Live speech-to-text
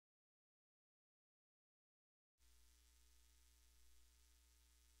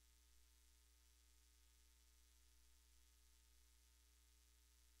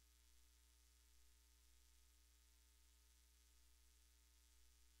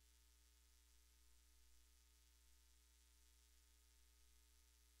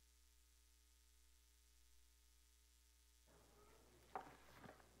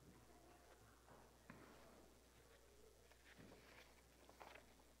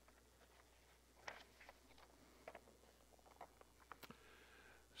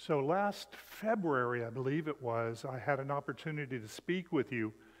So last February, I believe it was, I had an opportunity to speak with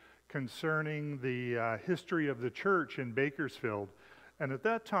you concerning the history of the church in Bakersfield. And at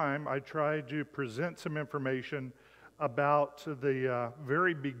that time, I tried to present some information about the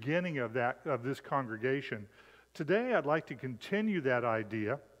very beginning of this congregation. Today, I'd like to continue that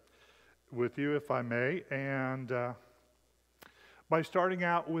idea with you, if I may, and by starting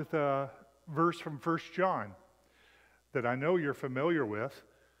out with a verse from 1 John that I know you're familiar with.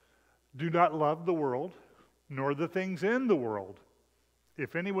 Do not love the world, nor the things in the world.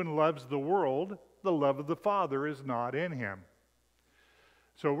 If anyone loves the world, the love of the Father is not in him.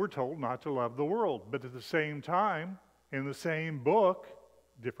 So we're told not to love the world, but at the same time, in the same book,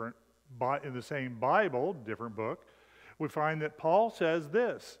 in the same Bible, different book, we find that Paul says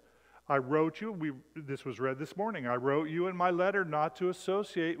this. I wrote you, this was read this morning, I wrote you in my letter not to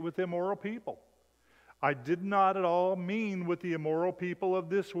associate with immoral people. I did not at all mean with the immoral people of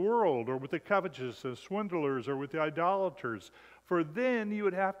this world, or with the covetous, the swindlers, or with the idolaters, for then you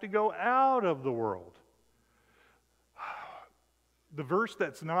would have to go out of the world. The verse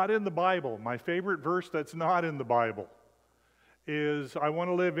that's not in the Bible, my favorite verse that's not in the Bible, is I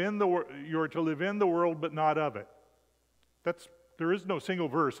want to live in the you're to live in the world, but not of it. There is no single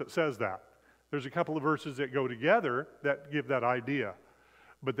verse that says that. There's a couple of verses that go together that give that idea.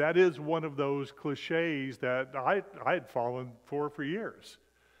 But that is one of those cliches that I had fallen for years.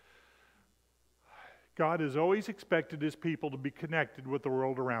 God has always expected his people to be connected with the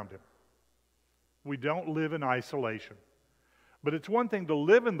world around him. We don't live in isolation. But it's one thing to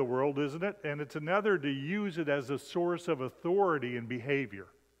live in the world, isn't it? And it's another to use it as a source of authority and behavior.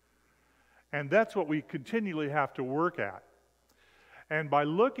 And that's what we continually have to work at. And by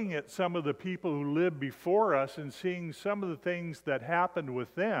looking at some of the people who lived before us and seeing some of the things that happened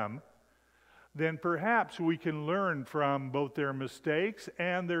with them, then perhaps we can learn from both their mistakes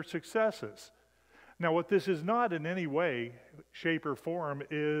and their successes. Now, what this is not in any way, shape, or form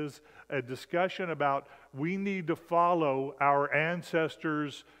is a discussion about we need to follow our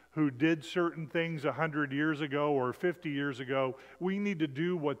ancestors who did certain things 100 years ago or 50 years ago. We need to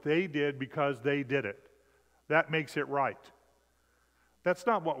do what they did because they did it. That makes it right. That's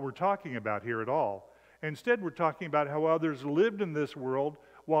not what we're talking about here at all. Instead, we're talking about how others lived in this world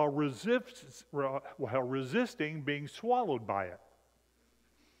while resisting being swallowed by it.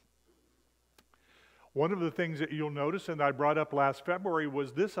 One of the things that you'll notice, and I brought up last February,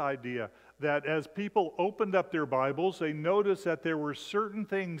 was this idea that as people opened up their Bibles, they noticed that there were certain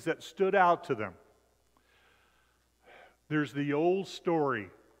things that stood out to them. There's the old story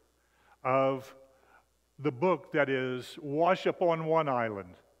of the book that is washed up on one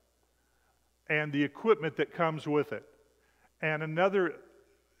island and the equipment that comes with it. And another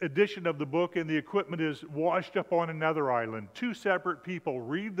edition of the book and the equipment is washed up on another island. Two separate people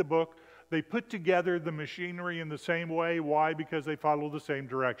read the book. They put together the machinery in the same way. Why? Because they follow the same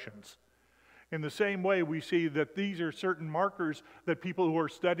directions. In the same way, we see that these are certain markers that people who are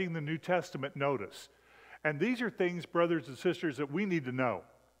studying the New Testament notice. And these are things, brothers and sisters, that we need to know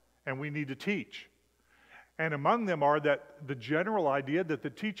and we need to teach. And among them are that the general idea that the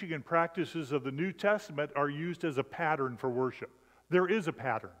teaching and practices of the New Testament are used as a pattern for worship. There is a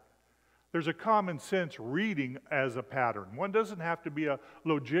pattern. There's a common sense reading as a pattern. One doesn't have to be a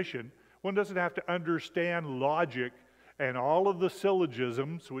logician. One doesn't have to understand logic and all of the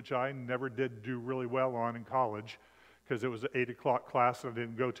syllogisms, which I never did do really well on in college because it was an 8 o'clock class and I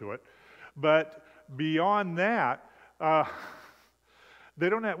didn't go to it. But beyond that,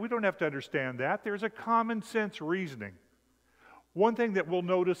 we don't have to understand that. There's a common sense reasoning. One thing that we'll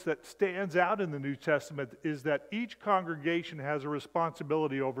notice that stands out in the New Testament is that each congregation has a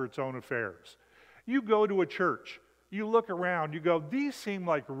responsibility over its own affairs. You go to a church, you look around, you go, these seem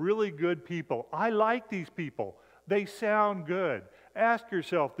like really good people. I like these people. They sound good. Ask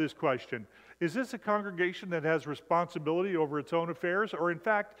yourself this question. Is this a congregation that has responsibility over its own affairs? Or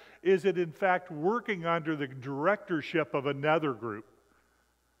is it in fact working under the directorship of another group?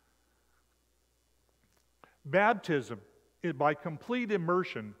 Baptism, by complete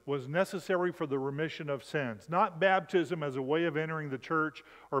immersion, was necessary for the remission of sins. Not baptism as a way of entering the church,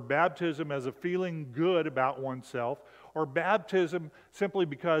 or baptism as a feeling good about oneself, or baptism simply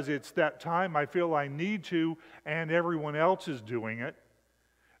because it's that time I feel I need to and everyone else is doing it,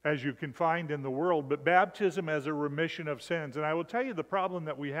 as you can find in the world, but baptism as a remission of sins. And I will tell you the problem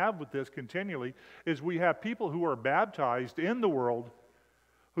that we have with this continually is we have people who are baptized in the world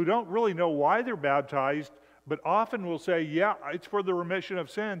who don't really know why they're baptized, but often will say, yeah, it's for the remission of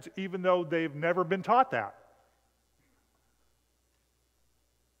sins, even though they've never been taught that.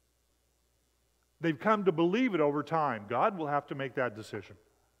 They've come to believe it over time. God will have to make that decision.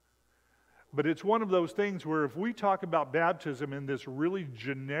 But it's one of those things where if we talk about baptism in this really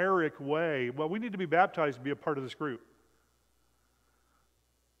generic way, well, we need to be baptized to be a part of this group.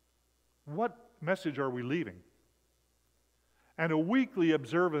 What message are we leaving? And a weekly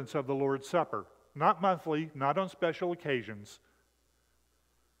observance of the Lord's Supper, not monthly, not on special occasions.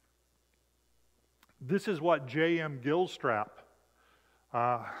 This is what J.M. Gilstrap,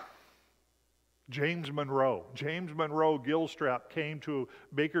 James Monroe Gilstrap came to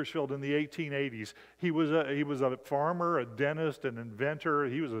Bakersfield in the 1880s. He was a farmer, a dentist, an inventor.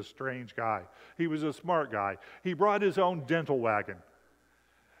 He was a strange guy. He was a smart guy. He brought his own dental wagon.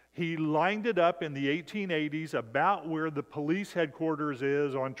 He lined it up in the 1880s about where the police headquarters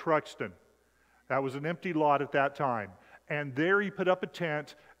is on Truxton. That was an empty lot at that time. And there he put up a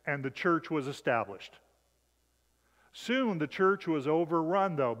tent, and the church was established. Soon the church was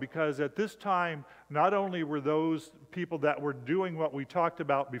overrun, though, because at this time, not only were those people that were doing what we talked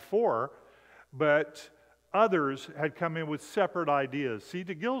about before, but others had come in with separate ideas. See,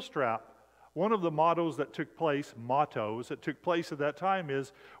 to Gilstrap, one of the mottos that took place at that time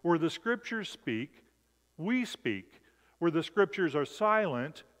is, where the Scriptures speak, we speak. Where the Scriptures are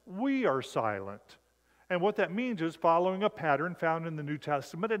silent, we are silent. And what that means is following a pattern found in the New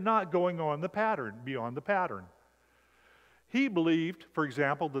Testament and not going on the pattern, beyond the pattern. He believed, for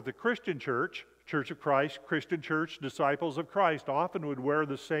example, that the Christian church, Church of Christ, Christian Church, Disciples of Christ, often would wear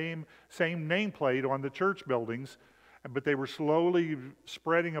the same nameplate on the church buildings, but they were slowly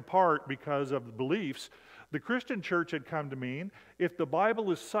spreading apart because of the beliefs. The Christian church had come to mean, if the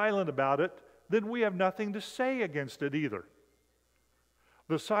Bible is silent about it, then we have nothing to say against it either.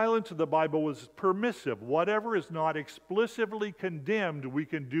 The silence of the Bible was permissive. Whatever is not explicitly condemned, we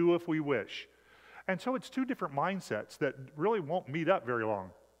can do if we wish. And so it's two different mindsets that really won't meet up very long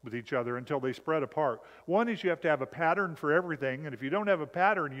with each other until they spread apart. One is you have to have a pattern for everything, and if you don't have a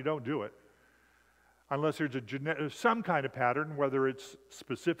pattern, you don't do it. Unless there's some kind of pattern, whether it's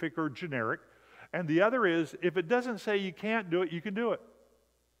specific or generic. And the other is, if it doesn't say you can't do it, you can do it.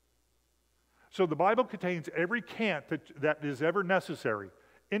 So the Bible contains every can't that is ever necessary.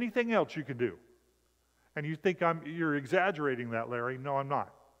 Anything else you can do. And you think you're exaggerating that, Larry. No, I'm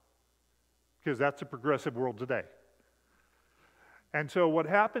not. Because that's a progressive world today. And so what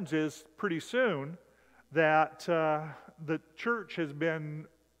happens is, pretty soon, that the church has been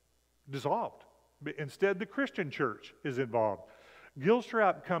dissolved. Instead, the Christian church is involved.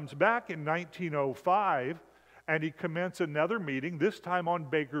 Gilstrap comes back in 1905, and he commences another meeting, this time on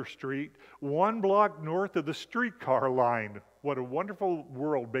Baker Street, 1 block north of the streetcar line. What a wonderful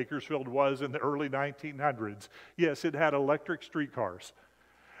world Bakersfield was in the early 1900s. Yes, it had electric streetcars.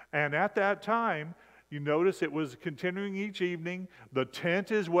 And at that time, you notice it was continuing each evening. The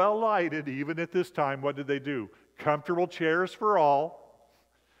tent is well lighted, even at this time. What did they do? Comfortable chairs for all.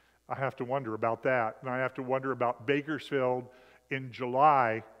 I have to wonder about that. And I have to wonder about Bakersfield in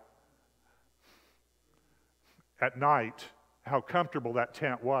July at night, how comfortable that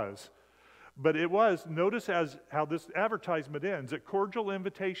tent was. But it was, notice how this advertisement ends, a cordial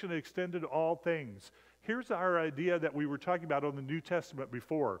invitation extended to all things. Here's our idea that we were talking about on the New Testament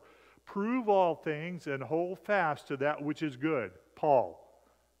before. Prove all things and hold fast to that which is good. Paul.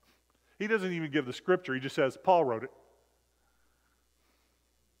 He doesn't even give the scripture. He just says, Paul wrote it.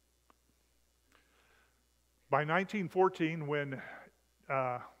 By 1914, when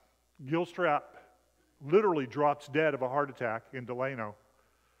Gilstrap literally drops dead of a heart attack in Delano,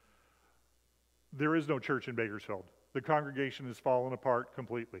 there is no church in Bakersfield. The congregation has fallen apart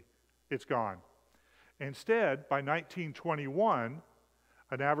completely. It's gone. Instead, by 1921,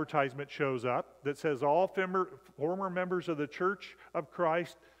 an advertisement shows up that says, all former members of the Church of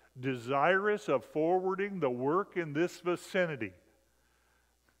Christ desirous of forwarding the work in this vicinity.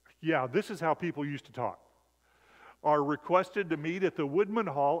 Yeah, this is how people used to talk. Are requested to meet at the Woodman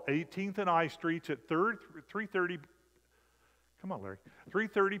Hall, 18th and I Streets at 3:30. Come on, Larry.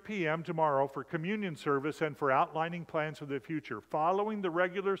 3:30 p.m. tomorrow for communion service and for outlining plans for the future. Following the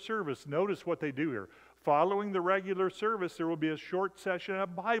regular service, notice what they do here. Following the regular service, there will be a short session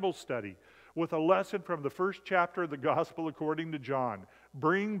of Bible study with a lesson from the first chapter of the Gospel according to John.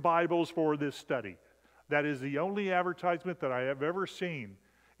 Bring Bibles for this study. That is the only advertisement that I have ever seen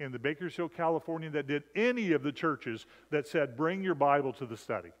in the Bakersfield, California, that did any of the churches that said, bring your Bible to the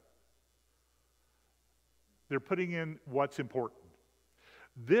study. They're putting in what's important.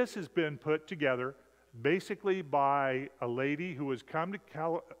 This has been put together basically by a lady who has come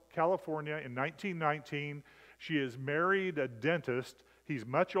to California in 1919. She has married a dentist. He's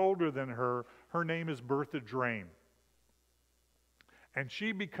much older than her. Her name is Bertha Drain. And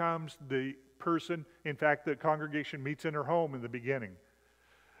she becomes the person, in fact, the congregation meets in her home in the beginning.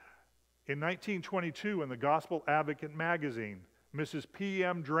 In 1922, in the Gospel Advocate magazine, Mrs.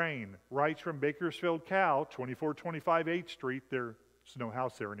 P.M. Drain writes from Bakersfield, Cal, 2425 8th Street. There's no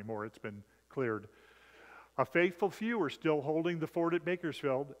house there anymore. It's been cleared. A faithful few are still holding the fort at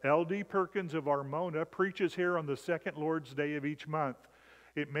Bakersfield. L.D. Perkins of Armona preaches here on the second Lord's Day of each month.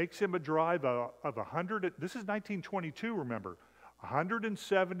 It makes him a drive of 100, this is 1922, remember,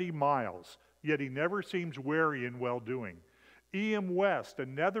 170 miles, yet he never seems weary in well-doing. E.M. West,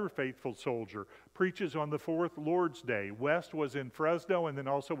 another faithful soldier, preaches on the fourth Lord's Day. West was in Fresno and then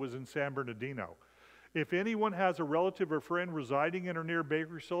also was in San Bernardino. If anyone has a relative or friend residing in or near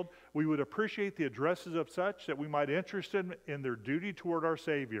Bakersfield, we would appreciate the addresses of such that we might interest them in their duty toward our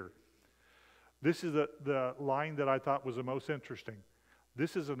Savior. This is the line that I thought was the most interesting.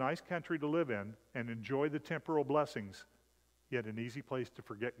 This is a nice country to live in and enjoy the temporal blessings, yet an easy place to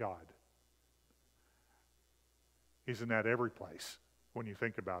forget God. Isn't that every place when you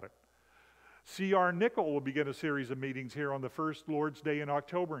think about it? C.R. Nickel will begin a series of meetings here on the first Lord's Day in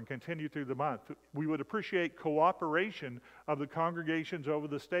October and continue through the month. We would appreciate cooperation of the congregations over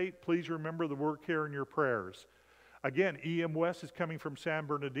the state. Please remember the work here in your prayers. Again, E.M. West is coming from San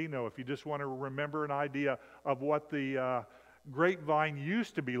Bernardino. If you just want to remember an idea of what the grapevine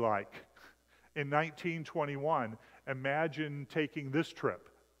used to be like in 1921, imagine taking this trip.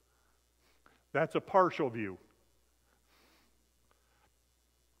 That's a partial view.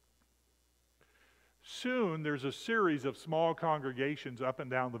 Soon, there's a series of small congregations up and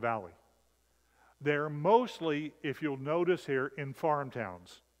down the valley. They're mostly, if you'll notice here, in farm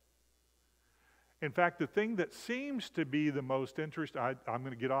towns. In fact, the thing that seems to be the most interesting, I'm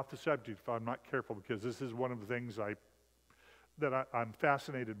going to get off the subject if I'm not careful, because this is one of the things I'm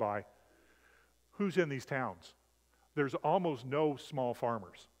fascinated by. Who's in these towns? There's almost no small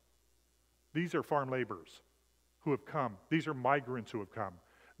farmers. These are farm laborers who have come. These are migrants who have come.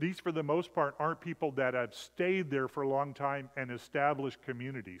 These, for the most part, aren't people that have stayed there for a long time and established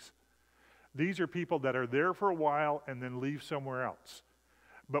communities. These are people that are there for a while and then leave somewhere else.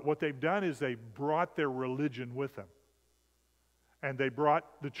 But what they've done is they've brought their religion with them. And they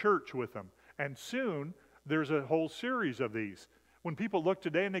brought the church with them. And soon, there's a whole series of these. When people look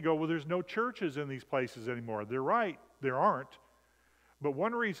today and they go, well, there's no churches in these places anymore. They're right, there aren't. But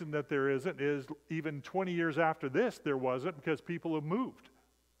one reason that there isn't is even 20 years after this, there wasn't, because people have moved.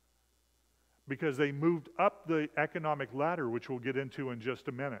 Because they moved up the economic ladder, which we'll get into in just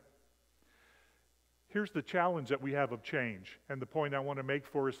a minute. Here's the challenge that we have of change, and the point I want to make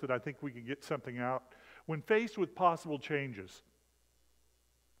for us that I think we can get something out. When faced with possible changes,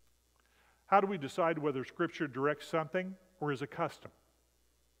 how do we decide whether Scripture directs something or is a custom?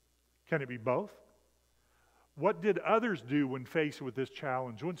 Can it be both? What did others do when faced with this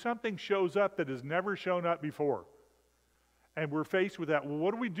challenge? When something shows up that has never shown up before, and we're faced with that, well,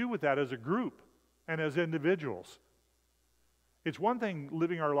 what do we do with that as a group and as individuals? It's one thing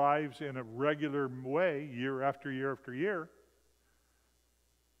living our lives in a regular way, year after year after year,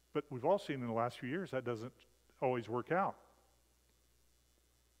 but we've all seen in the last few years that doesn't always work out.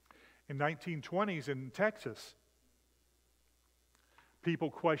 In 1920s in Texas,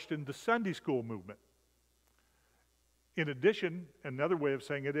 people questioned the Sunday school movement. In addition, another way of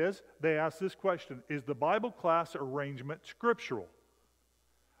saying it is, they asked this question: is the Bible class arrangement scriptural?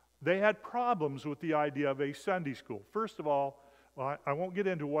 They had problems with the idea of a Sunday school. First of all, I won't get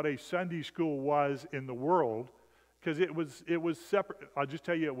into what a Sunday school was in the world, because it was separate. I'll just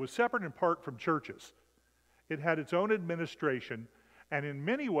tell you, it was separate in part from churches. It had its own administration, and in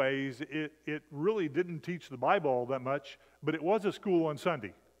many ways, it really didn't teach the Bible all that much, but it was a school on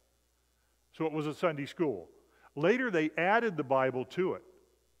Sunday. So it was a Sunday school. Later, they added the Bible to it.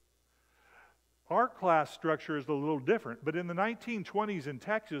 Our class structure is a little different, but in the 1920s in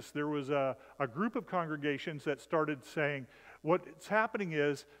Texas, there was a group of congregations that started saying, what's happening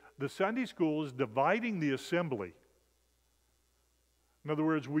is the Sunday school is dividing the assembly. In other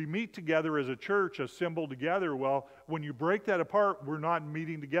words, we meet together as a church, assemble together. Well, when you break that apart, we're not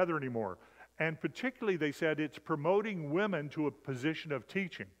meeting together anymore. And particularly, they said, it's promoting women to a position of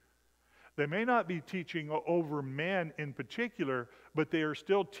teaching. They may not be teaching over men in particular, but they are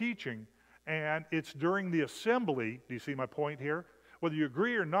still teaching, and it's during the assembly. Do you see my point here? Whether you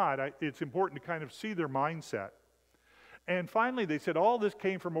agree or not, it's important to kind of see their mindset. And finally, they said all this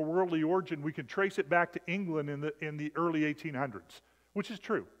came from a worldly origin. We can trace it back to England in the early 1800s, which is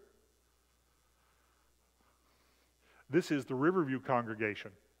true. This is the Riverview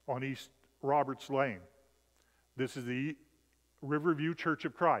congregation on East Roberts Lane. This is the Riverview Church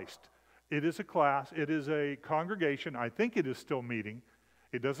of Christ. It is a class, it is a congregation, I think it is still meeting,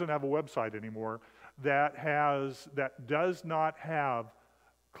 it doesn't have a website anymore, that does not have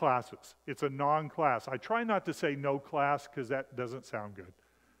classes. It's a non-class. I try not to say no class because that doesn't sound good.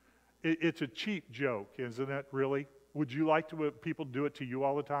 It's a cheap joke, isn't it, really? Would you like to people do it to you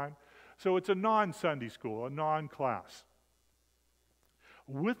all the time? So it's a non-Sunday school, a non-class.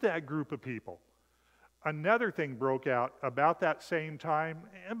 With that group of people, another thing broke out about that same time,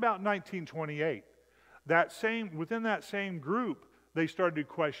 about 1928. Within that same group, they started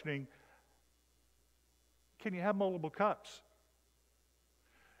questioning, can you have multiple cups?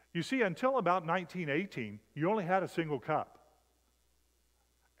 You see, until about 1918, you only had a single cup.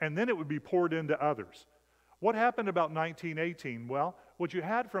 And then it would be poured into others. What happened about 1918? Well, what you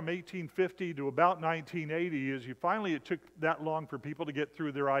had from 1850 to about 1980 is it took that long for people to get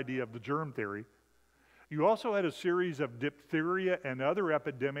through their idea of the germ theory. You also had a series of diphtheria and other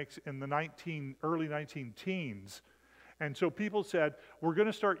epidemics in the early 19 teens. And so people said, we're going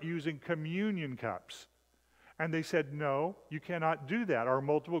to start using communion cups. And they said, no, you cannot do that. Are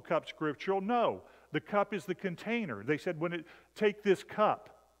multiple cups scriptural? No. The cup is the container. They said, take this cup.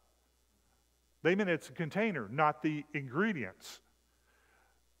 They meant it's a container, not the ingredients.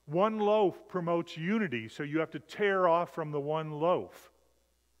 One loaf promotes unity, so you have to tear off from the one loaf.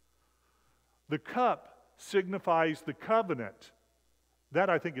 The cup signifies the covenant.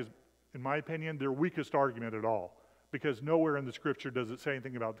 That, I think, is, in my opinion, their weakest argument at all, because nowhere in the Scripture does it say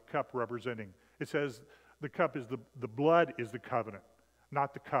anything about the cup representing. It says the cup is the blood is the covenant,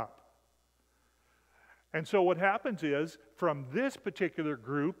 not the cup. And so what happens is, from this particular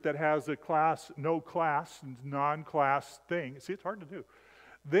group that has a class, no class, non-class thing, see, it's hard to do.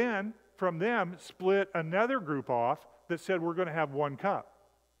 Then, from them, split another group off that said, we're going to have one cup.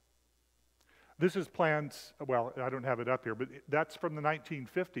 This is plans, well, I don't have it up here, but that's from the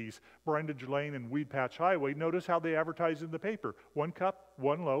 1950s, Brundage Lane and Weed Patch Highway. Notice how they advertise in the paper. One cup,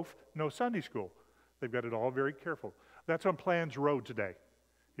 one loaf, no Sunday school. They've got it all very careful. That's on Plans Road today.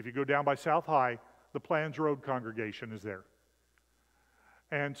 If you go down by South High, the Plans Road congregation is there.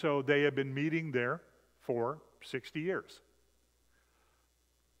 And so they have been meeting there for 60 years.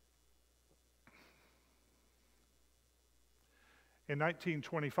 In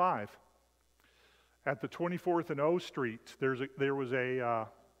 1925, at the 24th and O Street, there was a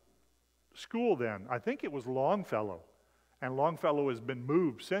school then. I think it was Longfellow. And Longfellow has been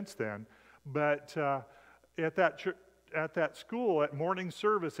moved since then. But at that school, at morning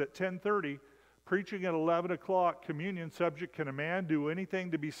service at 10:30, preaching at 11 o'clock, communion subject, can a man do anything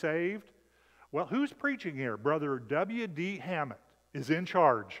to be saved? Well, who's preaching here? Brother W.D. Hammett is in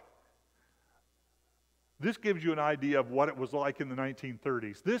charge. This gives you an idea of what it was like in the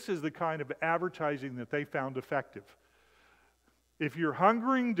 1930s. This is the kind of advertising that they found effective. If you're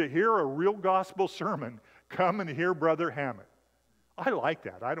hungering to hear a real gospel sermon, come and hear Brother Hammett. I like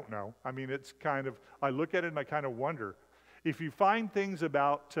that. I don't know. I mean, it's kind of, I look at it and I kind of wonder. If you find things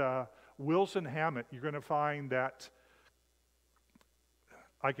about Wilson Hammett, you're going to find that,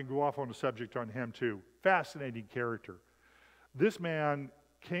 I can go off on a subject on him too. Fascinating character. This man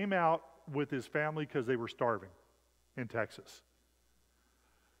came out with his family because they were starving in Texas.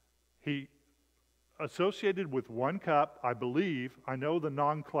 He associated with one cup, I believe, I know the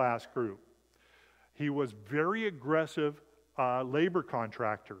non-class group. He was very aggressive labor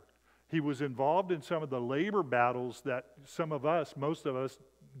contractor. He was involved in some of the labor battles that most of us,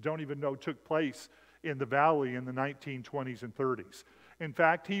 don't even know took place in the valley in the 1920s and 30s. In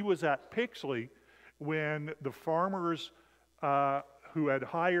fact, he was at Pixley when the farmers who had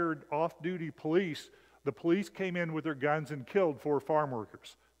hired off-duty police, the police came in with their guns and killed 4 farm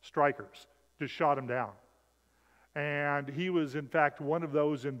workers, strikers, just shot them down. And he was, in fact, one of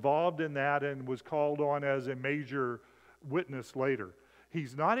those involved in that and was called on as a major witness later.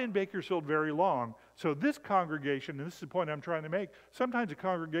 He's not in Bakersfield very long. So this congregation, and this is the point I'm trying to make, sometimes a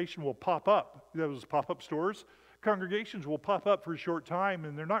congregation will pop up. Those pop-up stores, congregations will pop up for a short time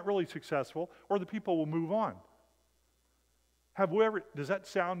and they're not really successful, or the people will move on. Does that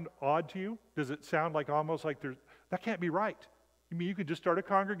sound odd to you? Does it sound like almost like that can't be right? You mean you could just start a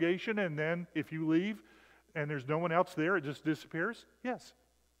congregation and then if you leave and there's no one else there, it just disappears? Yes.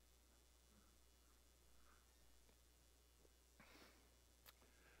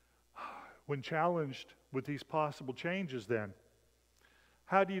 When challenged with these possible changes then,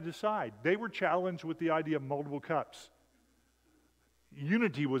 how do you decide? They were challenged with the idea of multiple cups.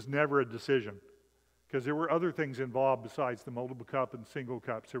 Unity was never a decision because there were other things involved besides the multiple cup and single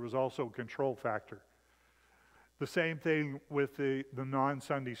cups. There was also a control factor. The same thing with the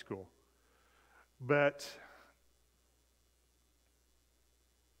non-Sunday school. But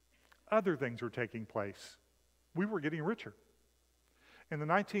other things were taking place. We were getting richer. In the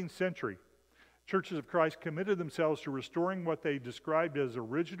 19th century, Churches of Christ committed themselves to restoring what they described as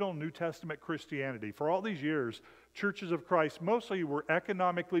original New Testament Christianity. For all these years, churches of Christ mostly were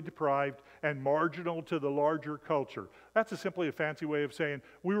economically deprived and marginal to the larger culture. That's simply a fancy way of saying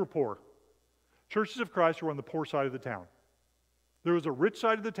we were poor. Churches of Christ were on the poor side of the town. There was a rich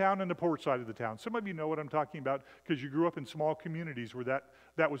side of the town and a poor side of the town. Some of you know what I'm talking about because you grew up in small communities where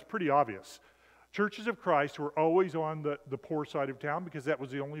that was pretty obvious. Churches of Christ were always on the poor side of town because that was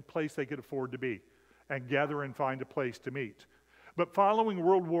the only place they could afford to be and gather and find a place to meet. But following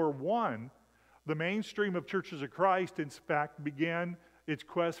World War I, the mainstream of Churches of Christ, in fact, began its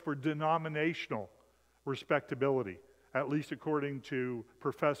quest for denominational respectability, at least according to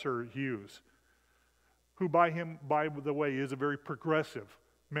Professor Hughes, who by the way, is a very progressive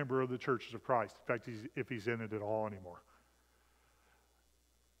member of the Churches of Christ. In fact, if he's in it at all anymore.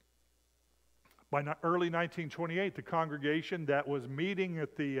 By early 1928, the congregation that was meeting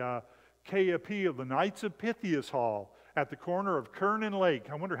at the KAP of the Knights of Pythias Hall at the corner of Kern and Lake.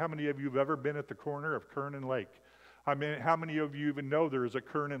 I wonder how many of you have ever been at the corner of Kern and Lake. I mean, how many of you even know there is a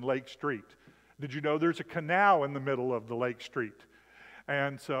Kern and Lake Street? Did you know there's a canal in the middle of the Lake Street?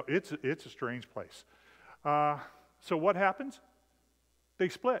 And so it's a strange place. So what happens? They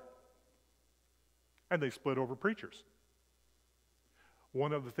split. And they split over preachers.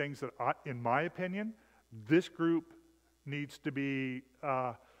 One of the things that, in my opinion, this group needs to be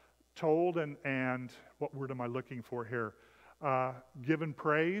told and what word am I looking for here? Given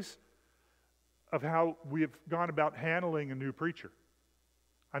praise of how we have gone about handling a new preacher,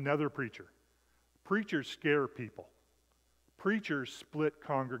 another preacher. Preachers scare people. Preachers split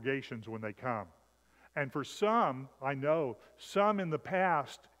congregations when they come. And for some, I know, some in the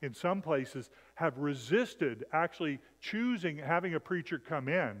past, in some places, have resisted actually having a preacher come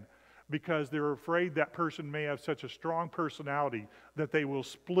in because they're afraid that person may have such a strong personality that they will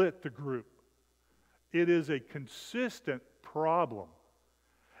split the group. It is a consistent problem.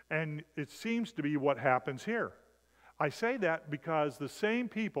 And it seems to be what happens here. I say that because the same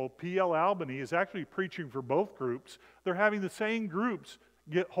people, P.L. Albany is actually preaching for both groups. They're having the same groups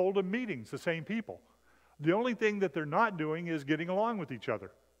get hold of meetings, the same people. The only thing that they're not doing is getting along with each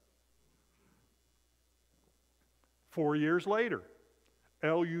other. 4 years later,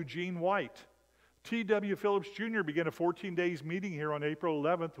 L. Eugene White. T.W. Phillips Jr. began a 14 days meeting here on April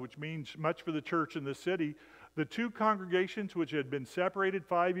 11th, which means much for the church in the city. The two congregations, which had been separated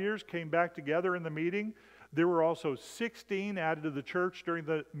 5 years, came back together in the meeting. There were also 16 added to the church during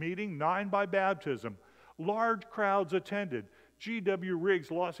the meeting, 9 by baptism. Large crowds attended. G.W. Riggs,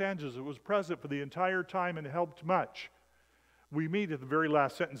 Los Angeles, was present for the entire time and helped much. We meet at the very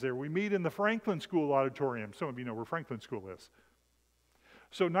last sentence there. We meet in the Franklin School auditorium. Some of you know where Franklin School is.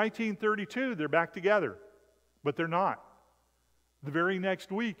 So 1932, they're back together, but they're not. The very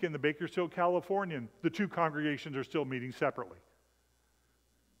next week in the Bakersfield, California, the two congregations are still meeting separately.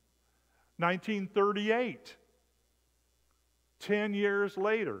 1938, 10 years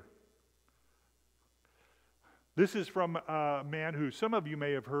later. This is from a man who some of you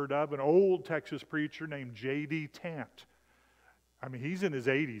may have heard of, an old Texas preacher named J.D. Tant. I mean, he's in his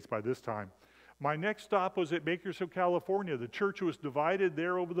 80s by this time. My next stop was at Bakersfield, California. The church was divided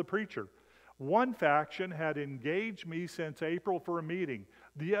there over the preacher. One faction had engaged me since April for a meeting.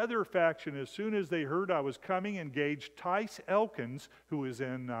 The other faction, as soon as they heard I was coming, engaged Tice Elkins, who was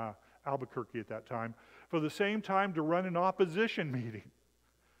in Albuquerque at that time, for the same time to run an opposition meeting.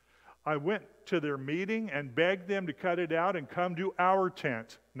 I went to their meeting and begged them to cut it out and come to our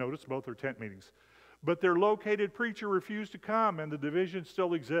tent. Notice both are tent meetings. But their located preacher refused to come, and the division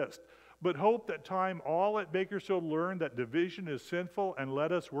still exists. But hope that time all at Bakersfield learned that division is sinful and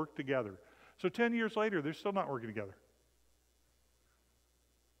let us work together. So 10 years later, they're still not working together.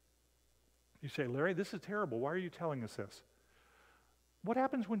 You say, Larry, this is terrible. Why are you telling us this? What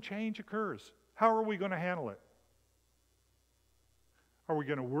happens when change occurs? How are we going to handle it? Are we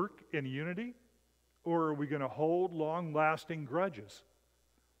going to work in unity, or are we going to hold long-lasting grudges?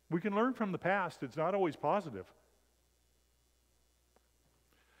 We can learn from the past. It's not always positive.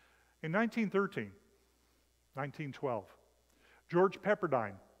 In 1913, 1912, George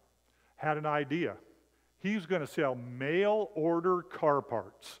Pepperdine had an idea. He was going to sell mail-order car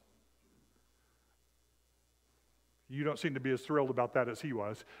parts. You don't seem to be as thrilled about that as he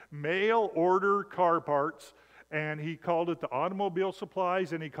was. Mail-order car parts. And he called it the Automobile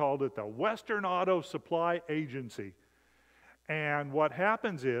Supplies, and he called it the Western Auto Supply Agency. And what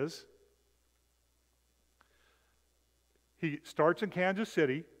happens is, he starts in Kansas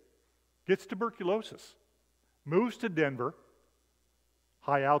City, gets tuberculosis, moves to Denver,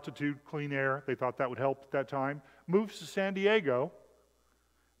 high altitude, clean air, they thought that would help at that time, moves to San Diego,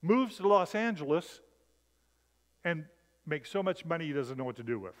 moves to Los Angeles, and makes so much money he doesn't know what to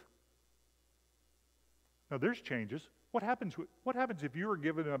do with. Now, there's changes. What happens if you were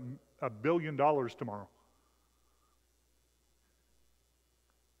given $1 billion tomorrow?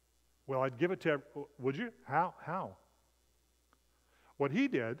 Well, I'd give it to, would you? How? What he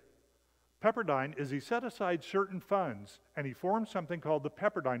did, Pepperdine, is he set aside certain funds and he formed something called the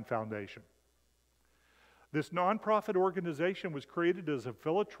Pepperdine Foundation. This nonprofit organization was created as a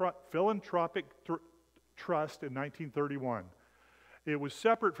philanthropic trust in 1931. It was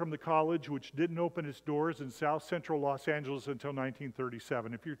separate from the college, which didn't open its doors in South Central Los Angeles until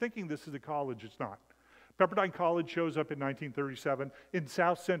 1937. If you're thinking this is a college, it's not. Pepperdine College shows up in 1937 in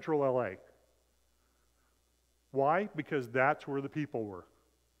South Central LA. Why? Because that's where the people were.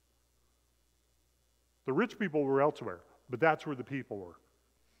 The rich people were elsewhere, but that's where the people were.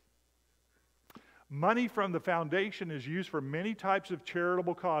 Money from the foundation is used for many types of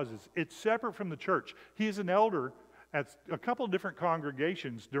charitable causes. It's separate from the church. He is an elder at a couple of different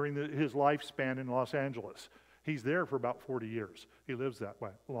congregations during his lifespan in Los Angeles. He's there for about 40 years. He lives that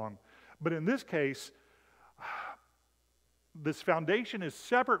way long. But in this case, this foundation is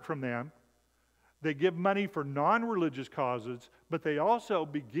separate from them. They give money for non-religious causes, but they also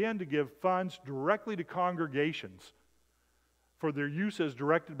begin to give funds directly to congregations for their use as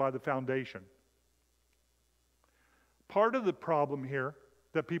directed by the foundation. Part of the problem here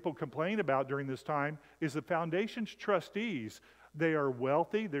that people complain about during this time is the foundation's trustees. They are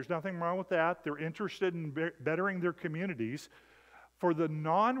wealthy. There's nothing wrong with that. They're interested in bettering their communities. For the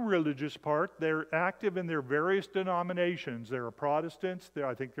non-religious part, they're active in their various denominations. There are Protestants.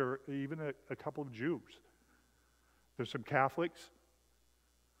 I think there are even a couple of Jews. There's some Catholics.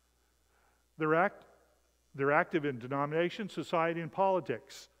 They're active in denomination, society, and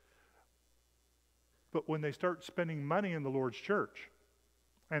politics. But when they start spending money in the Lord's church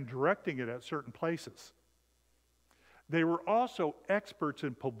and directing it at certain places, they were also experts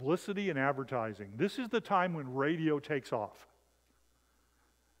in publicity and advertising. This is the time when radio takes off.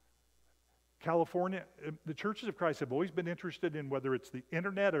 California, the churches of Christ have always been interested in whether it's the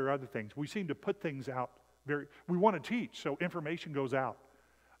internet or other things. We seem to put things out we want to teach, so information goes out.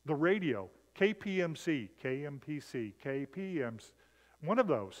 The radio, KPMC, KMPC, KPMC, one of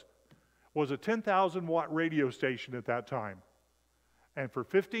those was a 10,000 watt radio station at that time. And for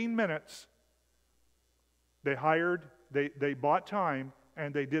 15 minutes, they bought time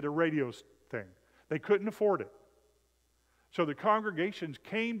and they did a radio thing. They couldn't afford it. So the congregations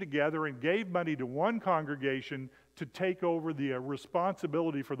came together and gave money to one congregation to take over the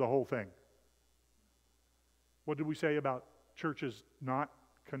responsibility for the whole thing. What did we say about churches not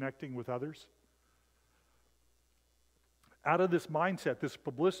connecting with others? Out of this mindset, this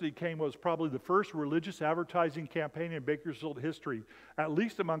publicity was probably the first religious advertising campaign in Bakersfield history, at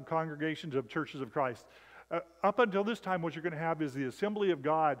least among congregations of churches of Christ. Up until this time, what you're going to have is the Assembly of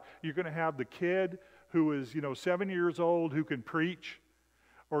God. You're going to have the kid who is, 7 years old who can preach,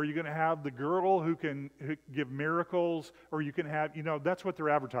 or you're going to have the girl who can give miracles, or you can have, that's what they're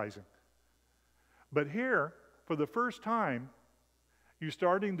advertising. But here, for the first time, you're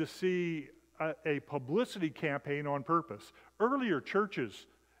starting to see a publicity campaign on purpose. Earlier churches,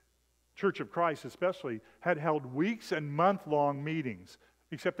 Church of Christ especially, had held weeks and month-long meetings,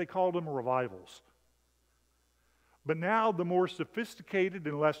 except they called them revivals. But now the more sophisticated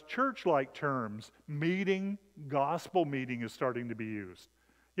and less church-like terms, gospel meeting is starting to be used.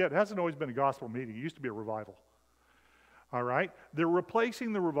 Yeah, it hasn't always been a gospel meeting. It used to be a revival. All right? They're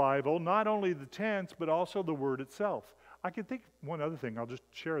replacing the revival, not only the tense, but also the word itself. I can think of one other thing. I'll just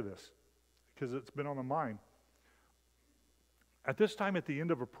share this because it's been on my mind. At this time, at the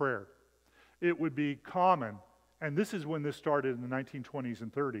end of a prayer, it would be common, and this is when this started in the 1920s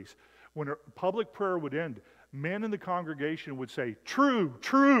and 30s, when a public prayer would end, men in the congregation would say, "True,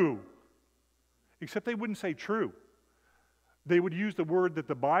 true," except they wouldn't say true. They would use the word that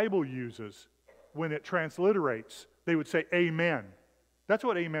the Bible uses when it transliterates. They would say amen. That's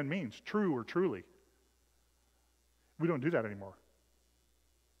what amen means, true or truly. We don't do that anymore.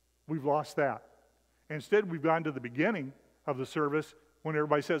 We've lost that. Instead, we've gone to the beginning of the service when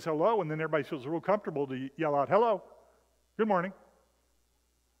everybody says hello, and then everybody feels real comfortable to yell out, "Hello, good morning."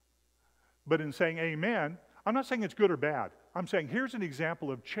 But in saying amen, I'm not saying it's good or bad. I'm saying here's an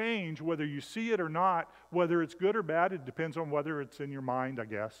example of change, whether you see it or not, whether it's good or bad, it depends on whether it's in your mind, I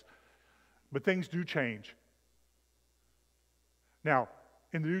guess. But things do change. Now,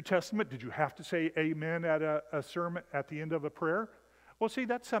 in the New Testament, did you have to say amen at a sermon at the end of a prayer? Well, see,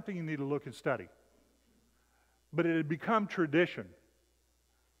 that's something you need to look and study. But it had become tradition.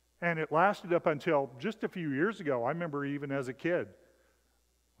 And it lasted up until just a few years ago. I remember even as a kid,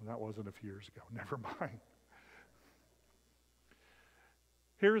 Well, that wasn't a few years ago. Never mind.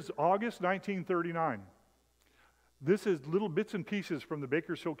 Here's August 1939. This is little bits and pieces from the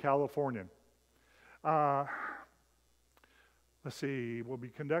Bakersfield Californian. Let's see, will be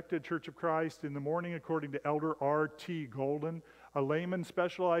conducted Church of Christ in the morning according to Elder R.T. Golden, a layman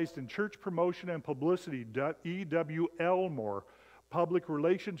specialized in church promotion and publicity, E.W. Elmore, Public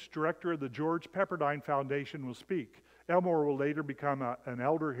Relations Director of the George Pepperdine Foundation, will speak. Elmore will later become an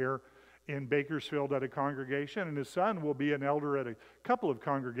elder here in Bakersfield at a congregation, and his son will be an elder at a couple of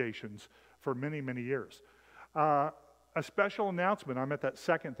congregations for many, many years. A special announcement, I'm at that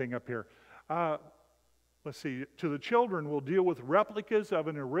second thing up here. Let's see, to the children, we'll deal with replicas of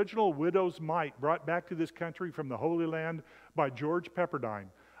an original widow's mite brought back to this country from the Holy Land by George Pepperdine.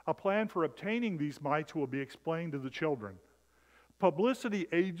 A plan for obtaining these mites will be explained to the children. Publicity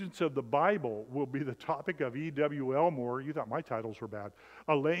agents of the Bible will be the topic of E.W. Elmore. You thought my titles were bad.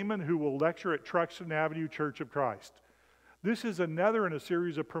 A layman who will lecture at Truxtun Avenue Church of Christ. This is another in a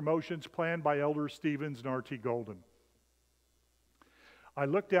series of promotions planned by Elders Stevens and R.T. Golden. I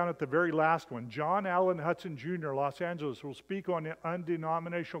looked down at the very last one. John Allen Hudson Jr., Los Angeles, will speak on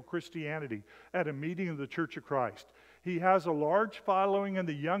undenominational Christianity at a meeting of the Church of Christ. He has a large following in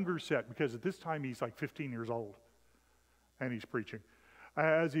the younger set because at this time he's like 15 years old and he's preaching.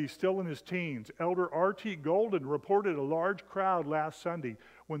 As he's still in his teens, Elder R.T. Golden reported a large crowd last Sunday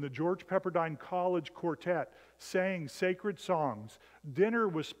when the George Pepperdine College Quartet sang sacred songs. Dinner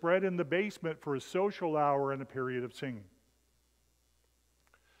was spread in the basement for a social hour and a period of singing.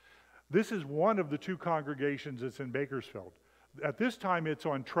 This is one of the two congregations that's in Bakersfield. At this time, it's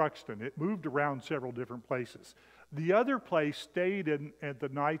on Truxtun. It moved around several different places. The other place stayed at the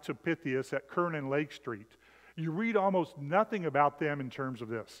Knights of Pythias at Kern and Lake Street. You read almost nothing about them in terms of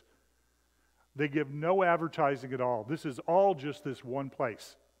this. They give no advertising at all. This is all just this one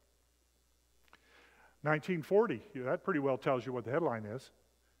place. 1940, that pretty well tells you what the headline is.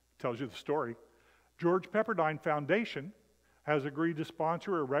 Tells you the story. George Pepperdine Foundation has agreed to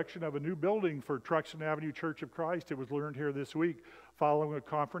sponsor erection of a new building for Truxtun Avenue Church of Christ. It was learned here this week following a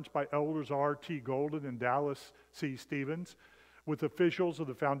conference by Elders R.T. Golden and Dallas C. Stevens with officials of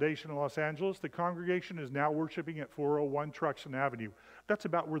the foundation in Los Angeles. The congregation is now worshiping at 401 Truxtun Avenue. That's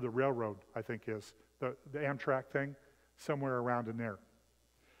about where the railroad, I think, is. The Amtrak thing, somewhere around in there.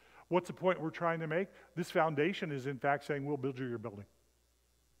 What's the point we're trying to make? This foundation is in fact saying, we'll build you your building.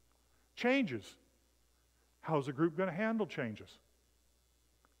 Changes. How's the group going to handle changes?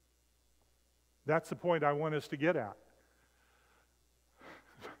 That's the point I want us to get at.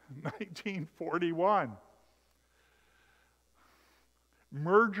 1941.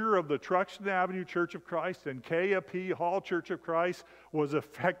 Merger of the Truxtun Avenue Church of Christ and K.A.P. Hall Church of Christ was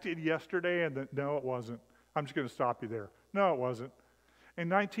effected yesterday, and no, it wasn't. I'm just going to stop you there. No, it wasn't. In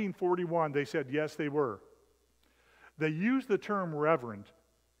 1941, they said yes, they were. They used the term reverend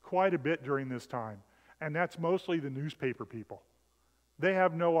quite a bit during this time. And that's mostly the newspaper people. They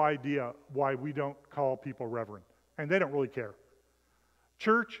have no idea why we don't call people reverend. And they don't really care.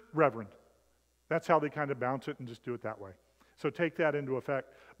 Church, reverend. That's how they kind of bounce it and just do it that way. So take that into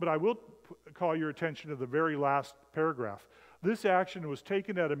effect. But I will call your attention to the very last paragraph. This action was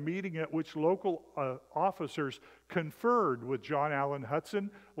taken at a meeting at which local officers conferred with John Allen Hudson,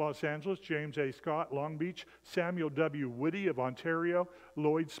 Los Angeles, James A. Scott, Long Beach, Samuel W. Whitty of Ontario,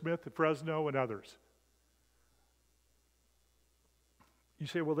 Lloyd Smith of Fresno, and others. You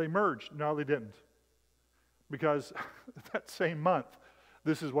say, well, they merged. No, they didn't. Because that same month,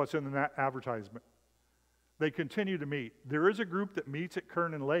 this is what's in that advertisement. They continue to meet. There is a group that meets at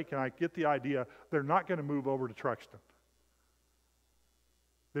Kern and Lake, and I get the idea they're not going to move over to Truxtun.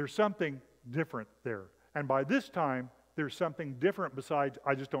 There's something different there. And by this time, there's something different besides,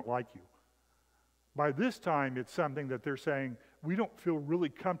 I just don't like you. By this time, it's something that they're saying, we don't feel really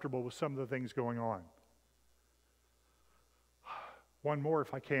comfortable with some of the things going on. One more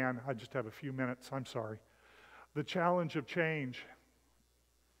if I can. I just have a few minutes. I'm sorry. The challenge of change.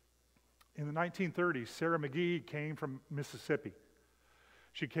 In the 1930s, Sarah McGee came from Mississippi.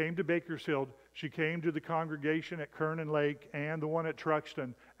 She came to Bakersfield. She came to the congregation at Kern and Lake and the one at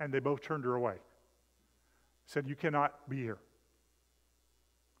Truxtun, and they both turned her away. Said, you cannot be here.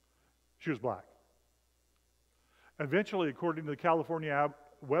 She was black. Eventually, according to the California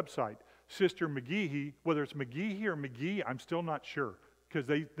website, Sister McGee, whether it's McGee or McGee, I'm still not sure, because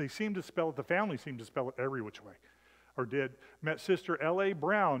they seem to spell it, the family seemed to spell it every which way, or did, met Sister L.A.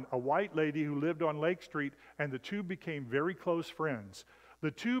 Brown, a white lady who lived on Lake Street, and the two became very close friends.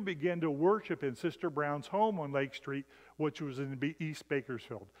 The two began to worship in Sister Brown's home on Lake Street, which was in East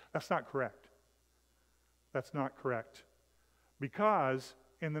Bakersfield. That's not correct. That's not correct. Because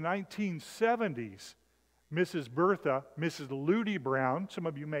In the 1970s, Mrs. Bertha, Mrs. Ludi Brown, some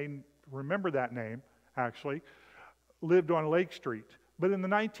of you may remember that name, actually, lived on Lake Street. But in the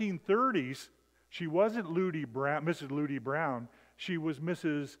 1930s, she wasn't Mrs. Ludi Brown. She was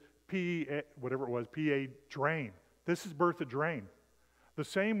Mrs. P.A. Drain. This is Bertha Drain, the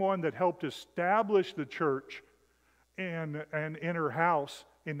same one that helped establish the church in her house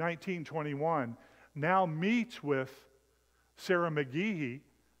in 1921, now meets with Sarah McGehee,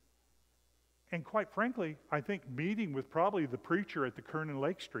 and quite frankly, I think meeting with probably the preacher at the Kernan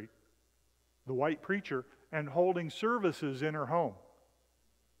Lake Street, the white preacher, and holding services in her home.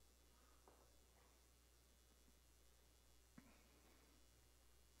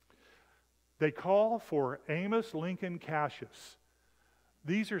 They call for Amos Lincoln Cassius.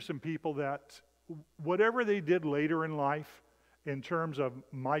 These are some people that, whatever they did later in life, in terms of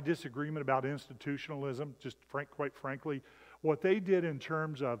my disagreement about institutionalism, quite frankly, what they did in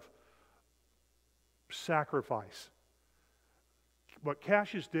terms of sacrifice. What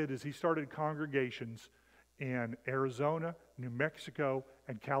Cassius did is he started congregations in Arizona, New Mexico,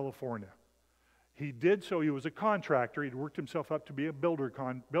 and California. He did so, he was a contractor. He'd worked himself up to be a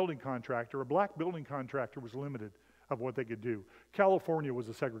building contractor. A black building contractor was limited of what they could do. California was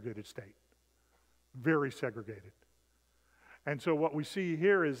a segregated state, very segregated. And so what we see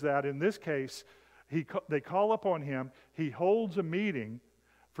here is that in this case, they call upon him. He holds a meeting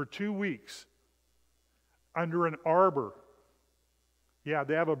for 2 weeks under an arbor. Yeah,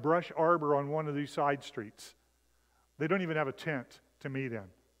 they have a brush arbor on one of these side streets. They don't even have a tent to meet in.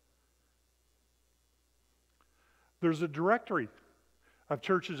 There's a directory of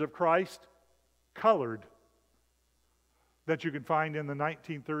churches of Christ, colored, that you can find in the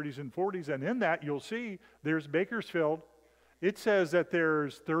 1930s and 40s. And in that, you'll see there's Bakersfield. It says that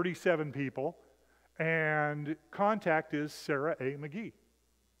there's 37 people, and contact is Sarah A. McGee.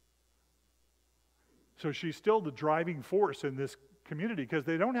 So she's still the driving force in this community because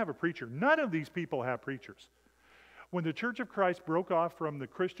they don't have a preacher. None of these people have preachers. When the Church of Christ broke off from the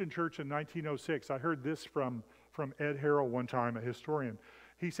Christian church in 1906, I heard this from Ed Harrell one time, a historian.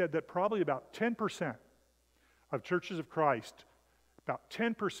 He said that probably about 10% of churches of Christ, about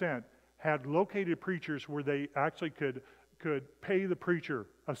 10% had located preachers where they actually could pay the preacher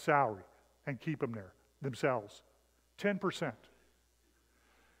a salary and keep him there themselves. 10%.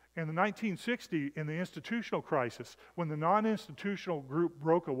 In the 1960s, in the institutional crisis, when the non-institutional group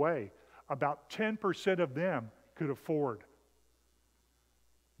broke away, about 10% of them could afford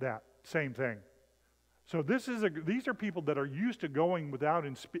that same thing. So these are people that are used to going without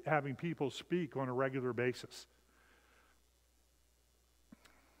having people speak on a regular basis.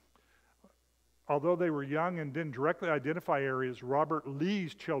 Although they were young and didn't directly identify areas, Robert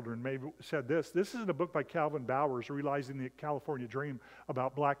Lee's children said this. This is in a book by Calvin Bowers, Realizing the California Dream,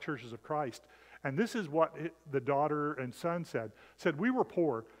 about black churches of Christ. And this is what the daughter and son said. Said, we were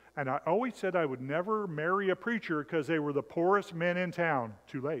poor, and I always said I would never marry a preacher because they were the poorest men in town.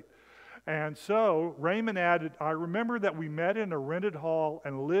 Too late. And so Raymond added, I remember that we met in a rented hall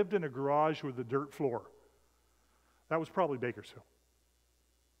and lived in a garage with a dirt floor. That was probably Bakersfield.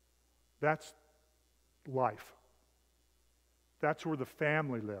 That's life. That's where the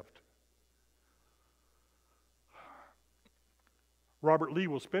family lived. Robert Lee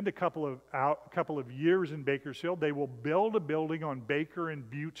will spend a couple of years in Bakersfield. They will build a building on Baker and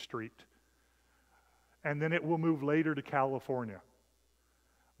Butte Street, and then it will move later to California.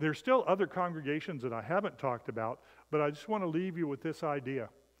 There's still other congregations that I haven't talked about, but I just want to leave you with this idea.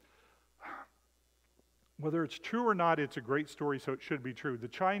 Whether it's true or not, it's a great story, so it should be true. The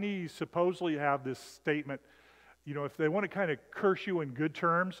Chinese supposedly have this statement, if they want to kind of curse you in good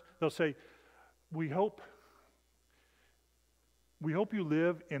terms, they'll say, we hope you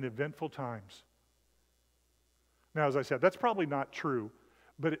live in eventful times. Now, as I said, that's probably not true,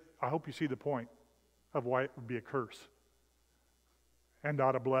 but I hope you see the point of why it would be a curse and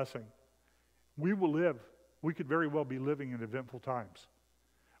not a blessing. We could very well be living in eventful times.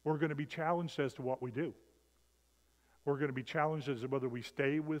 We're going to be challenged as to what we do. We're going to be challenged as to whether we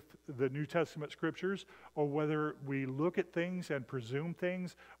stay with the New Testament scriptures or whether we look at things and presume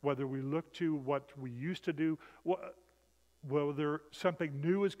things, whether we look to what we used to do, whether something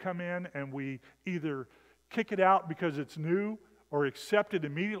new has come in and we either kick it out because it's new or accept it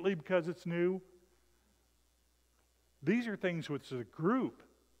immediately because it's new. These are things which as a group,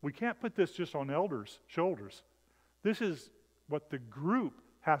 we can't put this just on elders' shoulders. This is what the group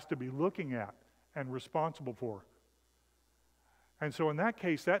has to be looking at and responsible for. And so in that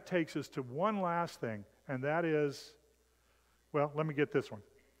case, that takes us to one last thing, and that is, well, let me get this one.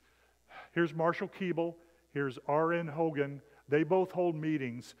 Here's Marshall Keeble. Here's R.N. Hogan. They both hold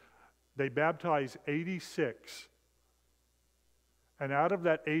meetings. They baptize 86. And out of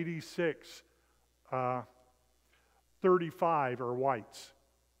that 86, 35 are whites.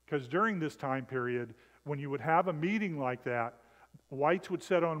 Because during this time period, when you would have a meeting like that, whites would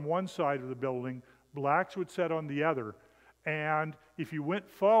sit on one side of the building, blacks would sit on the other. And if you went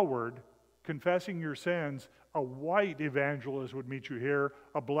forward confessing your sins, a white evangelist would meet you here,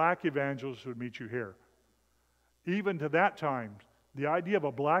 a black evangelist would meet you here. Even to that time, the idea of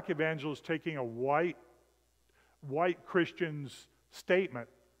a black evangelist taking a white Christian's statement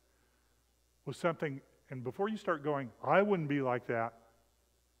was something, and before you start going, I wouldn't be like that.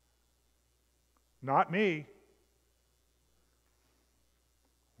 Not me.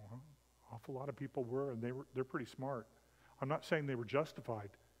 Well, an awful lot of people were, and they're pretty smart. I'm not saying they were justified,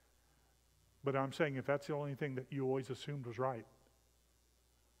 but I'm saying if that's the only thing that you always assumed was right.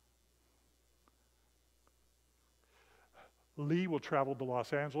 Lee will travel to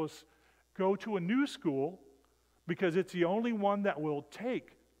Los Angeles, go to a new school, because it's the only one that will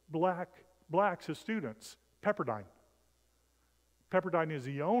take blacks as students, Pepperdine. Pepperdine is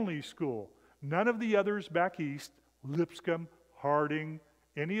the only school. None of the others back east, Lipscomb, Harding,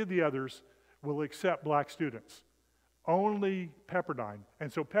 any of the others, will accept black students. Only Pepperdine.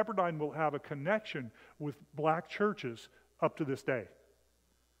 And so Pepperdine will have a connection with black churches up to this day.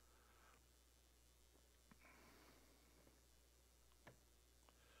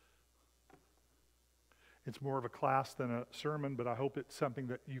 It's more of a class than a sermon, but I hope it's something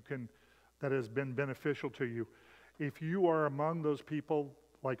that that has been beneficial to you. If you are among those people,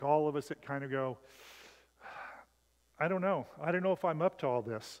 like all of us, that kind of go, I don't know if I'm up to all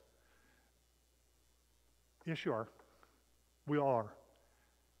this. Yes, you are. We all are.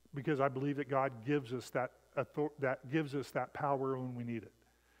 Because I believe that God gives us that power when we need it.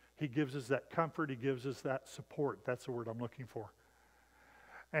 He gives us that comfort. He gives us that support. That's the word I'm looking for.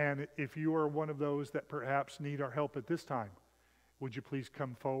 And if you are one of those that perhaps need our help at this time, would you please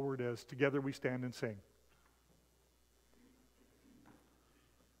come forward as together we stand and sing.